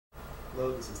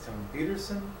Hello, this is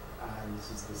Peterson.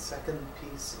 This is the second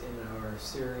piece in our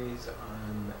series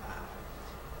on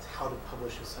how to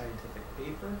publish a scientific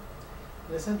paper.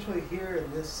 And essentially here in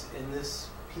this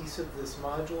piece of this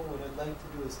module, what I'd like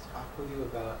to do is talk with you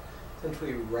about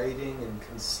essentially writing and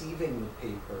conceiving the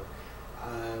paper.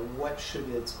 What should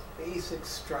its basic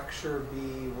structure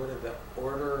be? What are the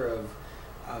order of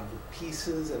the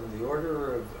pieces and the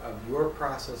order of your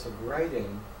process of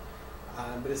writing?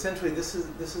 But essentially, this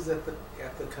is at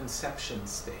the conception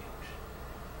stage.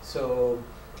 So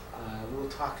we'll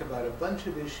talk about a bunch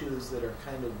of issues that are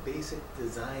kind of basic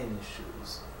design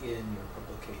issues in your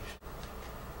publication.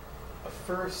 A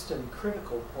first and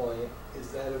critical point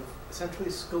is that of essentially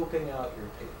scoping out your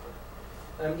paper.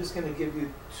 And I'm just going to give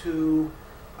you two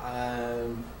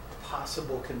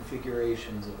possible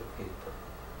configurations of a paper.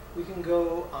 We can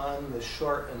go on the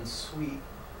short and sweet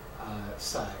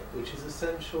side, which is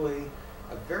essentially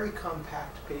a very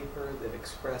compact paper that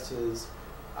expresses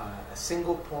a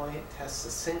single point, tests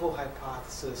a single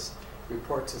hypothesis,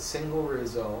 reports a single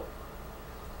result,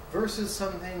 versus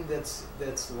something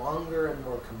that's longer and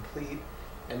more complete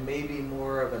and maybe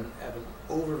more of an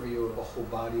overview of a whole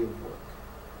body of work.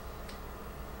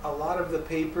 A lot of the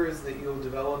papers that you'll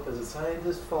develop as a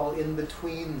scientist fall in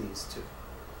between these two.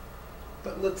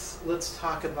 But let's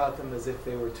talk about them as if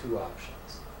they were two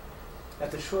options. At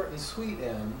the short and sweet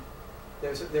end,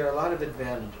 there are a lot of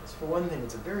advantages. For one thing,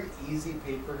 it's a very easy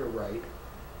paper to write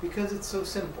because it's so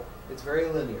simple. It's very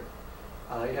linear.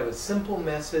 You have a simple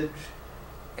message,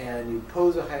 and you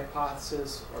pose a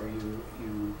hypothesis, or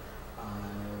you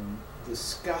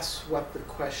discuss what the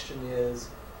question is,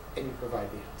 and you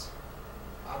provide the answer.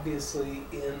 Obviously,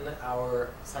 in our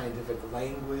scientific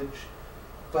language,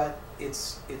 but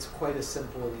it's quite a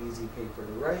simple and easy paper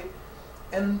to write.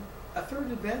 And a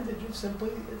third advantage is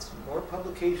simply it's more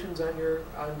publications on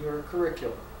your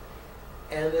curriculum.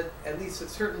 And at least at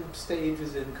certain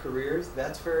stages in careers,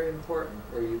 that's very important,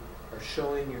 where you are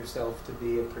showing yourself to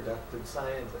be a productive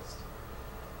scientist.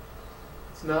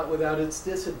 It's not without its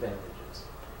disadvantages.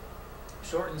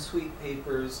 Short and sweet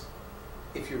papers,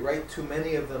 if you write too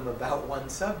many of them about one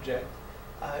subject,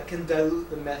 can dilute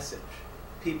the message.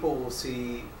 People will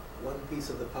see one piece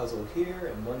of the puzzle here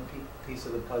and one piece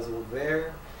of the puzzle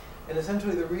there. And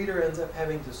essentially the reader ends up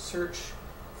having to search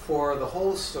for the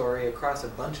whole story across a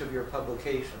bunch of your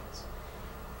publications.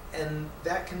 And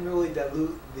that can really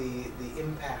dilute the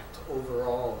impact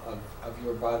overall of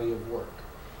your body of work.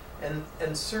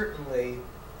 And certainly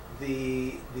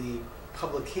the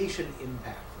publication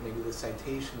impact, maybe the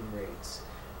citation rates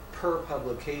per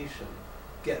publication,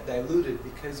 get diluted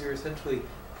because you're essentially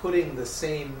putting the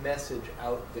same message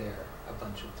out there a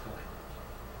bunch of times.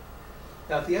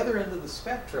 Now, at the other end of the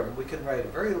spectrum, we can write a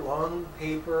very long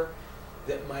paper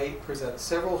that might present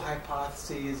several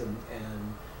hypotheses and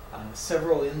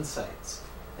several insights.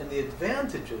 And the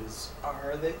advantages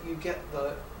are that you get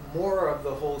more of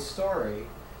the whole story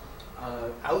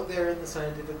out there in the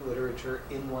scientific literature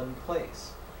in one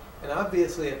place. And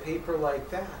obviously, a paper like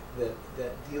that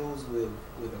deals with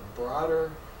a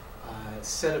broader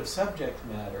set of subject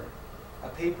matter, a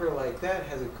paper like that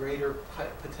has a greater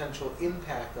potential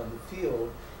impact on the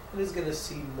field and is going to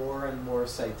see more and more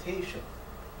citation.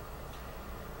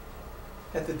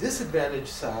 At the disadvantage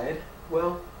side,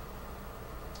 well,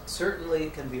 certainly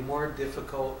it can be more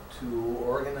difficult to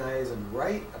organize and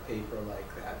write a paper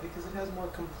like that because it has more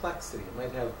complexity. It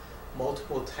might have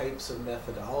multiple types of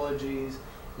methodologies,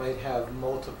 might have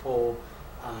multiple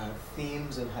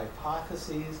themes and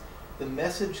hypotheses. The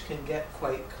message can get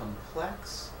quite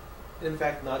complex. In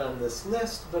fact, not on this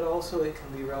list, but also it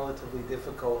can be relatively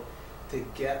difficult to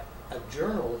get a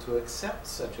journal to accept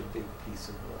such a big piece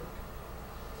of work.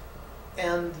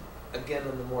 And again,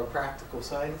 on the more practical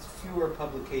side, it's fewer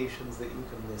publications that you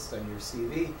can list on your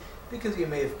CV because you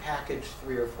may have packaged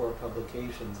 3 or 4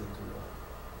 publications into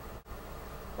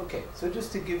one. Okay, so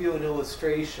just to give you an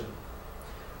illustration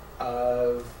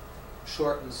of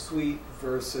short and sweet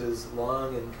versus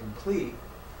long and complete,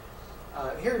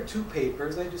 here are 2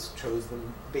 papers. I just chose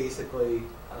them basically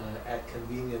at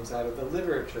convenience out of the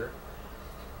literature.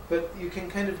 But you can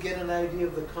kind of get an idea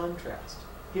of the contrast.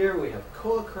 Here we have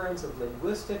co-occurrence of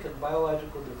linguistic and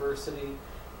biological diversity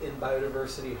in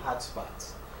biodiversity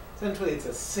hotspots. Essentially, it's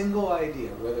a single idea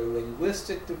whether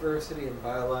linguistic diversity and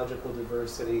biological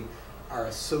diversity are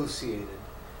associated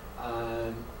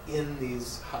in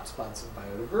these hotspots of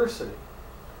biodiversity.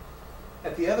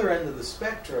 At the other end of the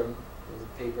spectrum, was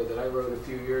a paper that I wrote a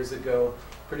few years ago,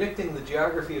 predicting the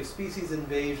geography of species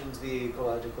invasions via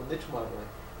ecological niche modeling.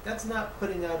 That's not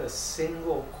putting out a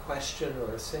single question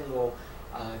or a single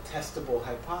testable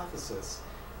hypothesis.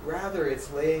 Rather,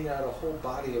 it's laying out a whole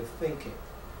body of thinking.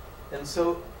 And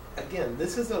so, again,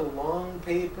 this is a long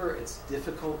paper. It's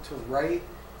difficult to write.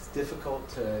 It's difficult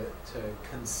to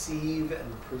conceive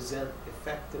and present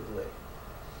effectively,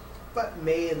 but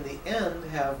may in the end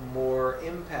have more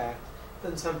impact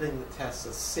than something that tests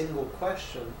a single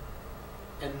question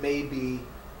and may be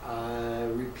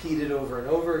repeated over and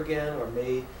over again, or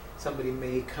somebody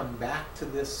may come back to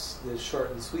this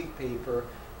short and sweet paper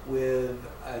with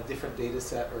a different data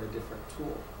set or a different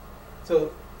tool.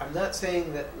 So I'm not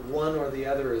saying that one or the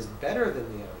other is better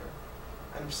than the other.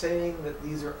 I'm saying that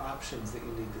these are options that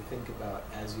you need to think about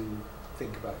as you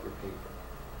think about your paper.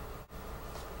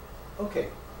 Okay,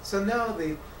 so now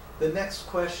the next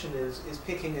question is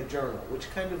picking a journal, which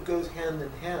kind of goes hand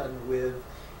in hand with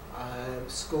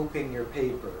scoping your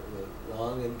paper, the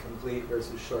long and complete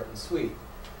versus short and sweet.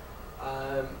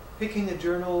 Picking a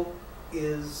journal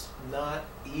is not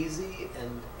easy,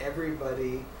 and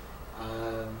everybody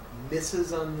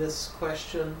misses on this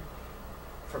question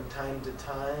from time to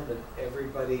time, and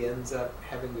everybody ends up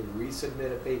having to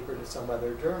resubmit a paper to some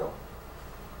other journal.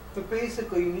 But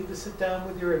basically, you need to sit down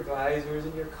with your advisors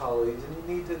and your colleagues, and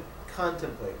you need to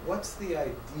contemplate what's the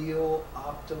ideal,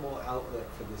 optimal outlet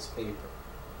for this paper.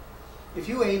 If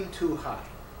you aim too high,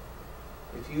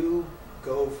 if you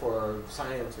go for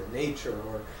Science or Nature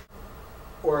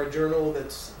or a journal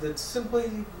that's simply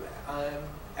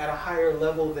at a higher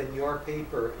level than your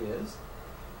paper is,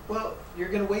 well, you're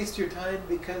going to waste your time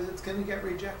because it's going to get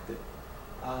rejected.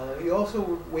 You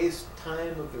also waste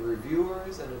time of the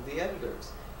reviewers and of the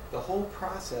editors. The whole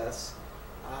process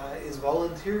is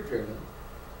volunteer-driven,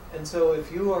 and so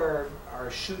if you are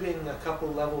shooting a couple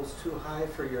levels too high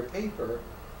for your paper,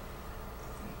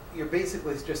 you're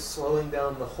basically just slowing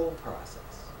down the whole process.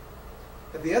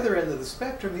 At the other end of the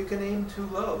spectrum, you can aim too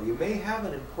low. You may have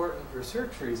an important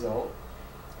research result,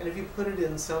 and if you put it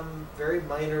in some very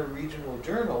minor regional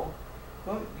journal,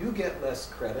 well, you get less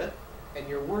credit, and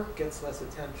your work gets less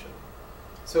attention.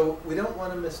 So we don't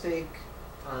want to mistake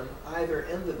on either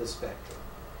end of the spectrum.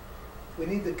 We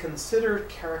need to consider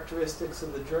characteristics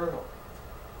of the journal.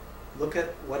 Look at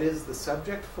what is the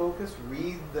subject focus,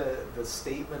 read the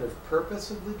statement of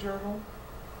purpose of the journal,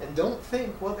 and don't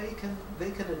think, well, they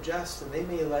can adjust and they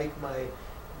may like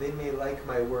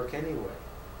my work anyway.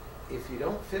 If you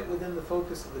don't fit within the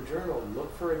focus of the journal,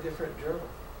 look for a different journal.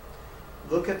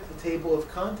 Look at the table of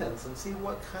contents and see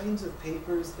what kinds of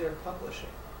papers they're publishing.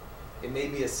 It may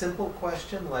be a simple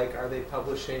question like, are they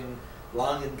publishing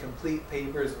long and complete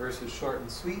papers versus short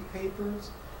and sweet papers?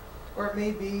 Or it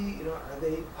may be, are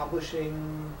they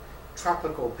publishing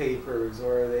tropical papers,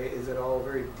 or is it all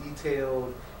very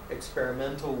detailed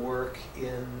experimental work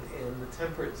in the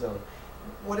temperate zone?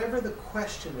 Whatever the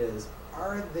question is,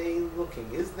 are they looking?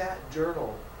 Is that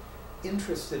journal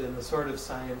interested in the sort of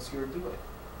science you're doing?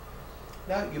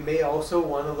 Now, you may also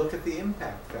want to look at the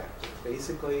impact factor.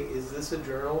 Basically, is this a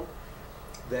journal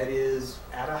that is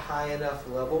at a high enough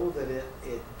level that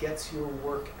it gets your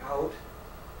work out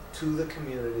to the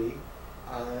community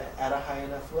at a high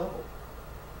enough level?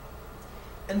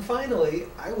 And finally,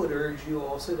 I would urge you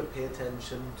also to pay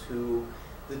attention to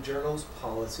the journal's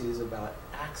policies about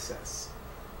access.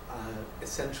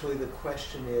 Essentially, the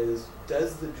question is,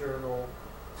 does the journal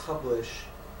publish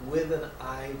with an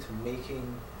eye to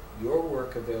making your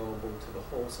work available to the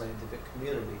whole scientific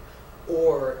community?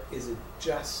 Or is it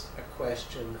just a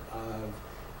question of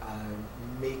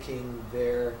making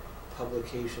their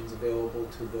publications available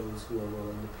to those who are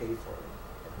willing to pay for them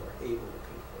and who are able to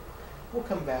pay for them? We'll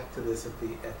come back to this at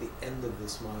the end of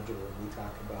this module when we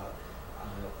talk about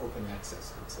open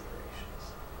access considerations.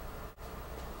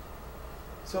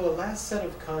 So a last set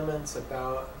of comments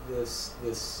about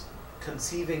this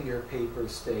conceiving your paper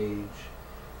stage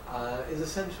is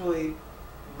essentially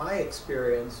my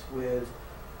experience with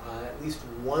at least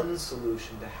one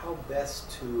solution to how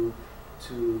best to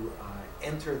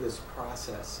enter this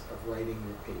process of writing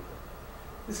your paper.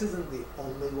 This isn't the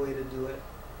only way to do it.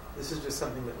 This is just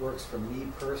something that works for me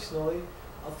personally.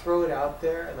 I'll throw it out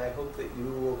there, and I hope that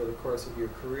you, over the course of your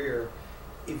career,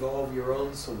 evolve your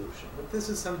own solution. But this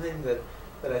is something that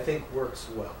I think works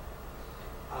well.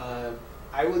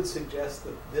 I would suggest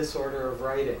that this order of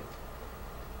writing,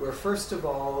 where first of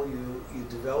all you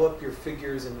develop your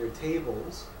figures and your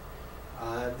tables.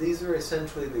 These are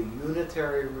essentially the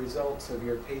unitary results of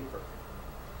your paper.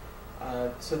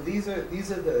 So these are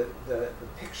the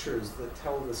pictures that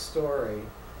tell the story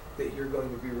that you're going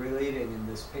to be relating in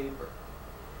this paper.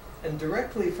 And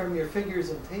directly from your figures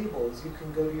and tables, you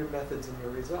can go to your methods and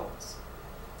your results.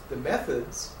 The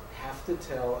methods have to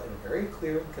tell in a very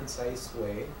clear and concise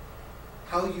way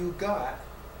how you got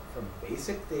from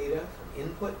basic data, from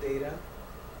input data,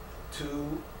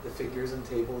 to the figures and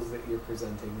tables that you're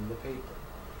presenting in the paper.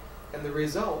 And the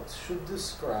results should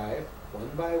describe, one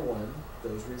by one,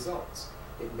 those results.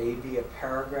 It may be a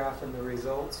paragraph in the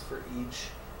results for each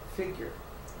figure.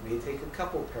 It may take a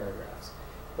couple paragraphs.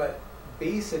 But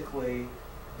basically,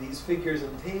 these figures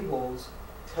and tables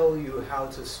tell you how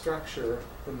to structure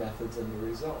the methods and the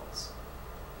results.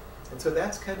 And so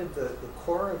that's kind of the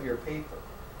core of your paper.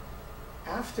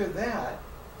 After that,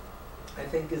 I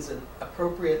think is an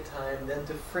appropriate time then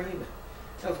to frame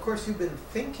it. Now, of course, you've been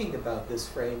thinking about this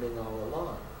framing all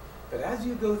along, but as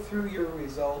you go through your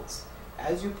results,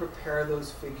 as you prepare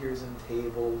those figures and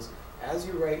tables, as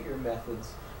you write your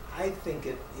methods, I think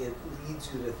it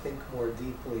leads you to think more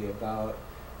deeply about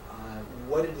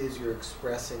what it is you're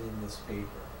expressing in this paper.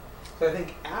 So I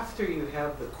think after you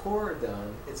have the core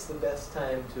done, it's the best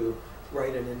time to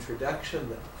write an introduction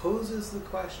that poses the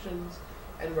questions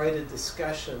and write a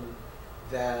discussion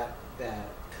that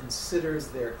considers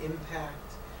their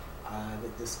impact,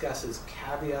 that discusses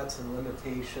caveats and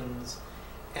limitations,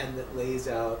 and that lays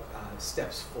out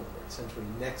steps forward, essentially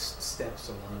next steps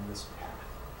along this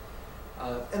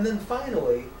path. And then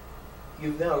finally,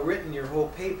 you've now written your whole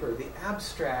paper. The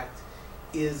abstract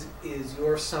is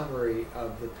your summary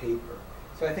of the paper.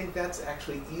 So I think that's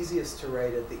actually easiest to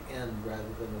write at the end rather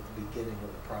than at the beginning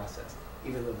of the process,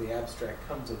 even though the abstract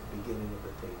comes at the beginning of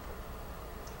the paper.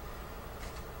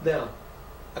 Now,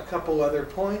 a couple other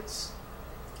points.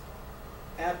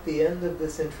 At the end of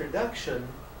this introduction,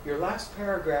 your last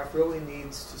paragraph really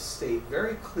needs to state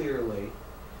very clearly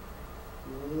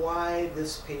why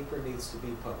this paper needs to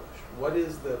be published. What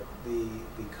is the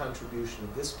contribution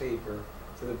of this paper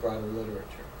to the broader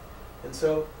literature? And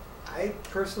so I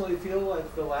personally feel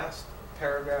like the last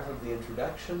paragraph of the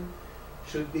introduction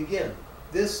should begin,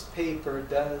 "This paper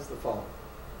does the following."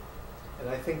 And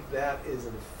I think that is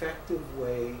an effective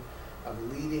way of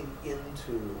leading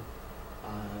into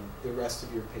the rest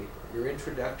of your paper. Your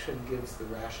introduction gives the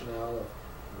rationale of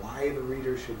why the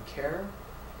reader should care,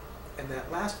 and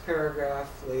that last paragraph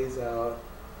lays out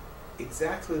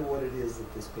exactly what it is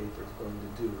that this paper is going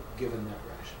to do, given that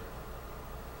rationale.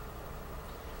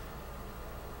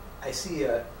 I see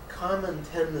a common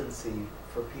tendency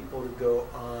for people to go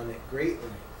on at great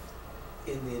length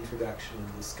in the introduction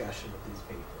and discussion of these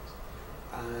papers.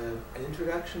 An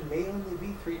introduction may only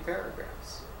be 3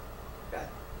 paragraphs. That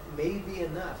may be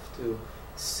enough to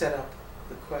set up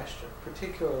the question,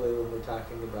 particularly when we're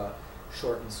talking about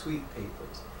short and sweet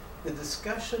papers. The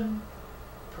discussion,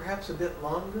 perhaps a bit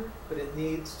longer, but it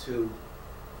needs to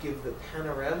give the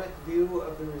panoramic view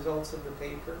of the results of the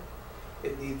paper.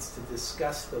 It needs to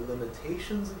discuss the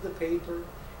limitations of the paper,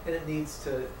 and it needs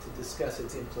to discuss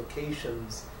its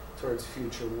implications towards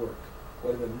future work.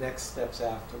 What are the next steps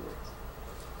afterwards?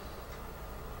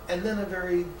 And then a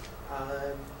very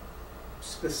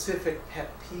specific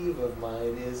pet peeve of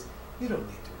mine is you don't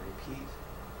need to repeat.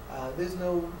 There's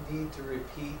no need to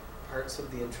repeat parts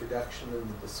of the introduction and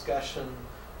the discussion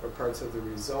or parts of the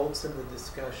results in the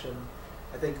discussion.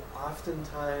 I think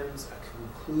oftentimes a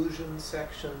conclusion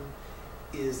section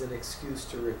is an excuse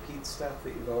to repeat stuff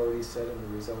that you've already said in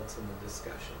the results in the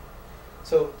discussion.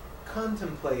 So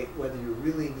contemplate whether you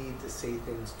really need to say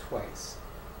things twice.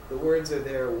 The words are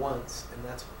there once, and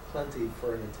that's plenty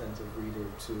for an attentive reader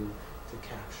to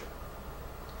capture.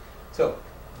 So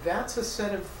that's a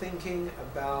set of thinking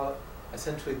about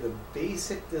essentially the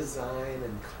basic design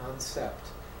and concept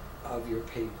of your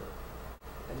paper.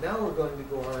 And now we're going to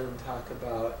go on and talk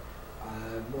about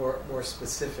more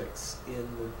specifics in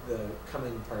the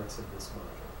coming parts of this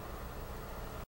module.